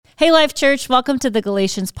Hey, Life Church, welcome to the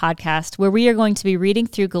Galatians podcast, where we are going to be reading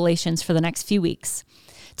through Galatians for the next few weeks.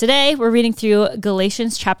 Today, we're reading through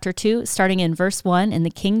Galatians chapter 2, starting in verse 1 in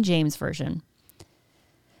the King James Version.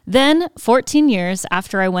 Then, 14 years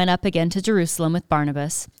after I went up again to Jerusalem with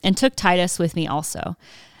Barnabas, and took Titus with me also,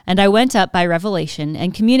 and I went up by revelation,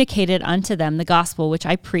 and communicated unto them the gospel which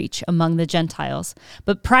I preach among the Gentiles,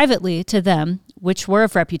 but privately to them which were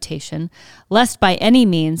of reputation, lest by any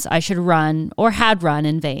means I should run, or had run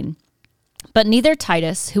in vain. But neither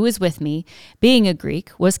Titus, who was with me, being a Greek,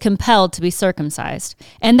 was compelled to be circumcised,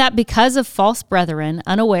 and that because of false brethren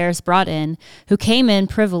unawares brought in, who came in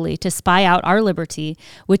privily to spy out our liberty,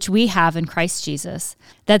 which we have in Christ Jesus,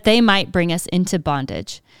 that they might bring us into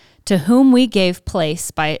bondage, to whom we gave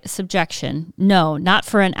place by subjection, no, not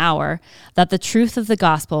for an hour, that the truth of the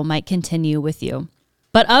gospel might continue with you.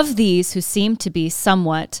 But of these who seemed to be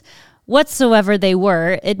somewhat, whatsoever they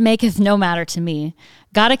were, it maketh no matter to me.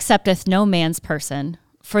 God accepteth no man's person.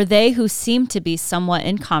 For they who seemed to be somewhat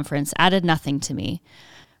in conference added nothing to me.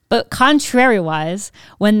 But contrariwise,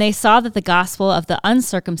 when they saw that the gospel of the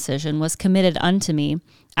uncircumcision was committed unto me,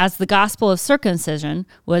 as the gospel of circumcision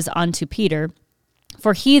was unto Peter,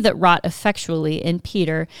 for he that wrought effectually in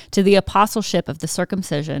Peter to the apostleship of the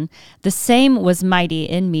circumcision, the same was mighty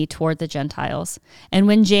in me toward the Gentiles. And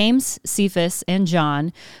when James, Cephas, and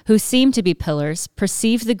John, who seemed to be pillars,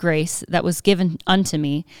 perceived the grace that was given unto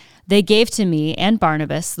me, they gave to me and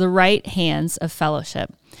Barnabas the right hands of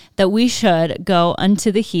fellowship, that we should go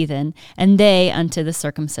unto the heathen, and they unto the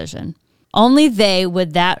circumcision. Only they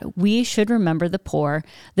would that we should remember the poor,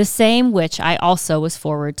 the same which I also was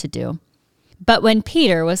forward to do. But when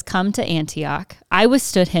Peter was come to Antioch, I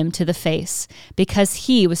withstood him to the face, because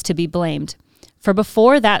he was to be blamed. For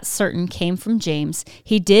before that certain came from James,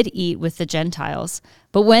 he did eat with the Gentiles.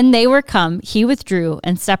 But when they were come, he withdrew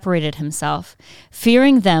and separated himself,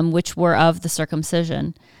 fearing them which were of the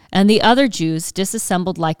circumcision. And the other Jews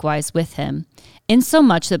disassembled likewise with him,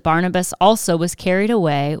 insomuch that Barnabas also was carried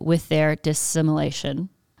away with their dissimulation.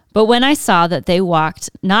 But when I saw that they walked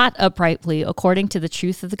not uprightly according to the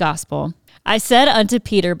truth of the gospel, I said unto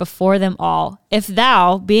Peter before them all, if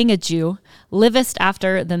thou, being a Jew, livest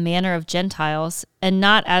after the manner of Gentiles, and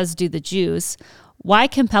not as do the Jews, why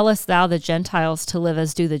compellest thou the Gentiles to live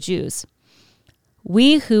as do the Jews?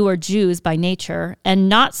 We who are Jews by nature, and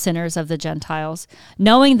not sinners of the Gentiles,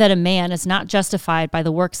 knowing that a man is not justified by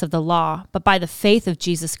the works of the law, but by the faith of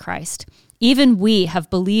Jesus Christ, even we have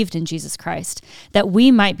believed in Jesus Christ, that we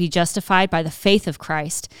might be justified by the faith of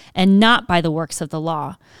Christ, and not by the works of the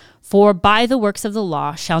law. For by the works of the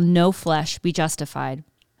law shall no flesh be justified.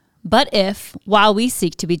 But if, while we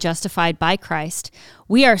seek to be justified by Christ,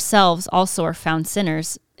 we ourselves also are found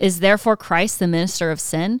sinners, is therefore Christ the minister of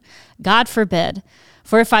sin? God forbid.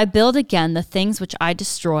 For if I build again the things which I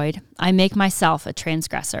destroyed, I make myself a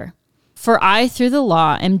transgressor. For I through the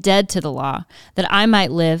law am dead to the law, that I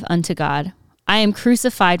might live unto God. I am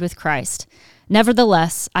crucified with Christ.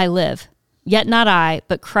 Nevertheless I live. Yet not I,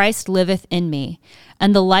 but Christ liveth in me.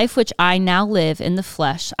 And the life which I now live in the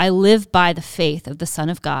flesh, I live by the faith of the Son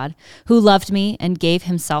of God, who loved me and gave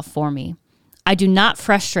himself for me. I do not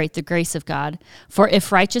frustrate the grace of God, for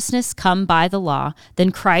if righteousness come by the law,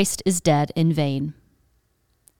 then Christ is dead in vain.